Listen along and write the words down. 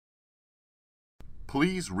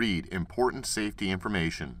Please read important safety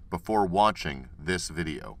information before watching this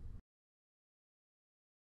video.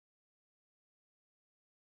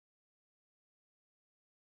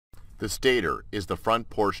 The stator is the front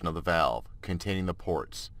portion of the valve containing the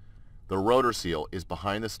ports. The rotor seal is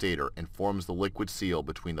behind the stator and forms the liquid seal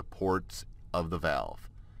between the ports of the valve.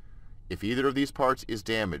 If either of these parts is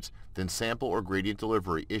damaged, then sample or gradient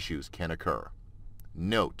delivery issues can occur.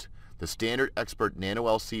 Note: the standard Expert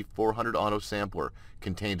NanoLC 400 auto sampler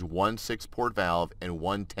contains one 6-port valve and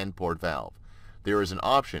one 10-port valve. There is an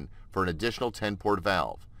option for an additional 10-port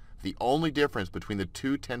valve. The only difference between the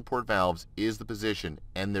two 10-port valves is the position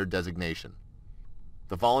and their designation.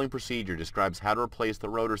 The following procedure describes how to replace the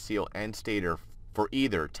rotor seal and stator for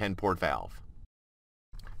either 10-port valve.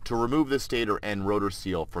 To remove the stator and rotor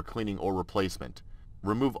seal for cleaning or replacement,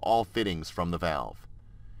 remove all fittings from the valve.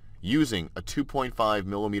 Using a 2.5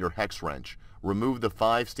 mm hex wrench, remove the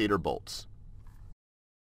 5 stator bolts.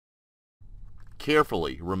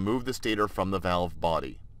 Carefully remove the stator from the valve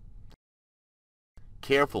body.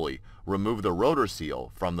 Carefully remove the rotor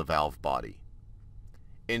seal from the valve body.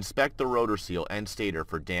 Inspect the rotor seal and stator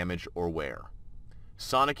for damage or wear.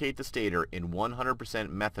 Sonicate the stator in 100%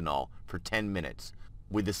 methanol for 10 minutes,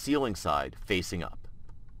 with the sealing side facing up.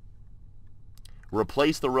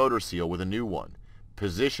 Replace the rotor seal with a new one.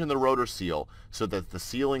 Position the rotor seal so that the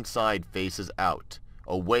sealing side faces out,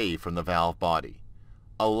 away from the valve body.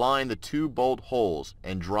 Align the 2 bolt holes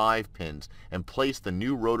and drive pins and place the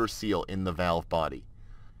new rotor seal in the valve body.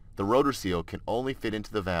 The rotor seal can only fit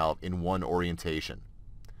into the valve in one orientation.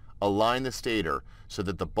 Align the stator so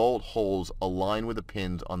that the bolt holes align with the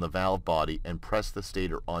pins on the valve body and press the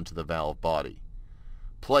stator onto the valve body.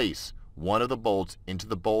 Place one of the bolts into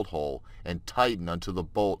the bolt hole and tighten onto the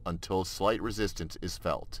bolt until slight resistance is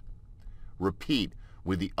felt. Repeat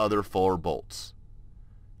with the other 4 bolts.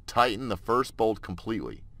 Tighten the first bolt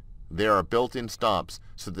completely. There are built-in stops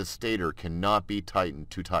so the stator cannot be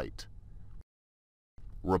tightened too tight.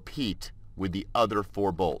 Repeat with the other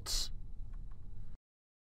 4 bolts.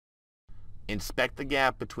 Inspect the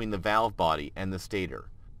gap between the valve body and the stator.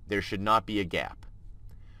 There should not be a gap.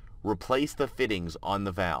 Replace the fittings on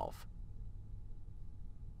the valve.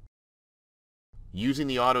 Using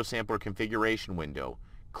the auto sampler configuration window,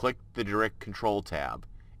 click the Direct Control tab,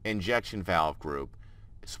 Injection Valve Group,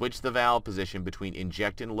 switch the valve position between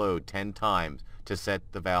inject and load 10 times to set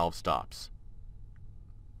the valve stops.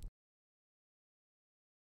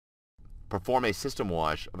 Perform a system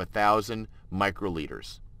wash of 1,000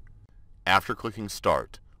 microliters. After clicking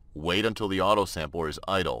Start, wait until the auto sampler is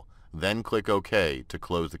idle, then click OK to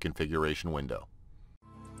close the configuration window.